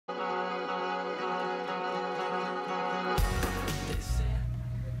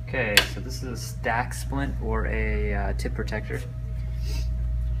Okay, so this is a stack splint or a tip protector.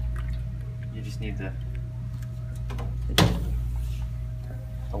 You just need the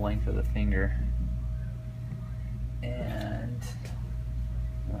length of the finger, and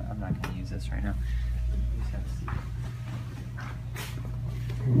well, I'm not going to use this right now.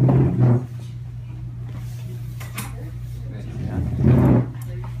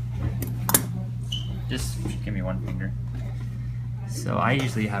 Just give me one finger. So I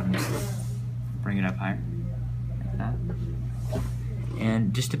usually have them just bring it up higher, like that.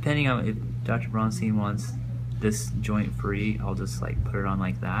 And just depending on if Dr. Bronstein wants this joint free, I'll just like put it on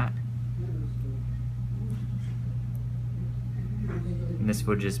like that. And this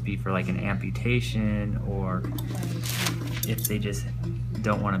would just be for like an amputation, or if they just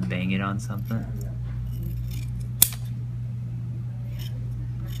don't want to bang it on something.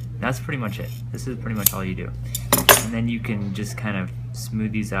 That's pretty much it. This is pretty much all you do. And then you can just kind of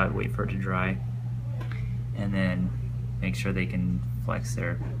smooth these out, wait for it to dry, and then make sure they can flex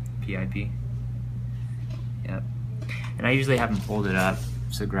their PIP. Yep. And I usually have them folded up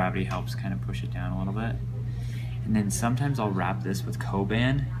so gravity helps kind of push it down a little bit. And then sometimes I'll wrap this with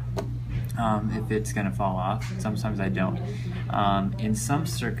Coban if it's gonna fall off. Sometimes I don't. In some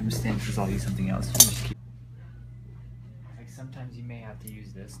circumstances I'll use something else. Like sometimes you may have to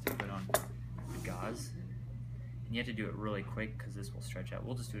use this to put on the gauze. And you have to do it really quick because this will stretch out.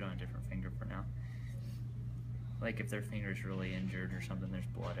 We'll just do it on a different finger for now. Like if their finger's really injured or something, there's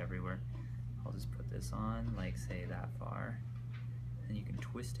blood everywhere, I'll just put this on, like say that far. And you can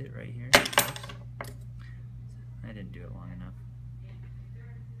twist it right here. Oops. I didn't do it long enough.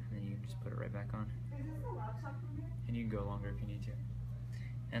 And then you can just put it right back on. And you can go longer if you need to.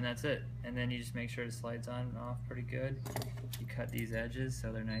 And that's it. And then you just make sure it slides on and off pretty good. You cut these edges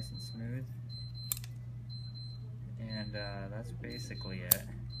so they're nice and smooth. And that's basically it.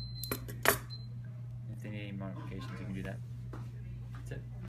 If they need any modifications, you can do that. That's it.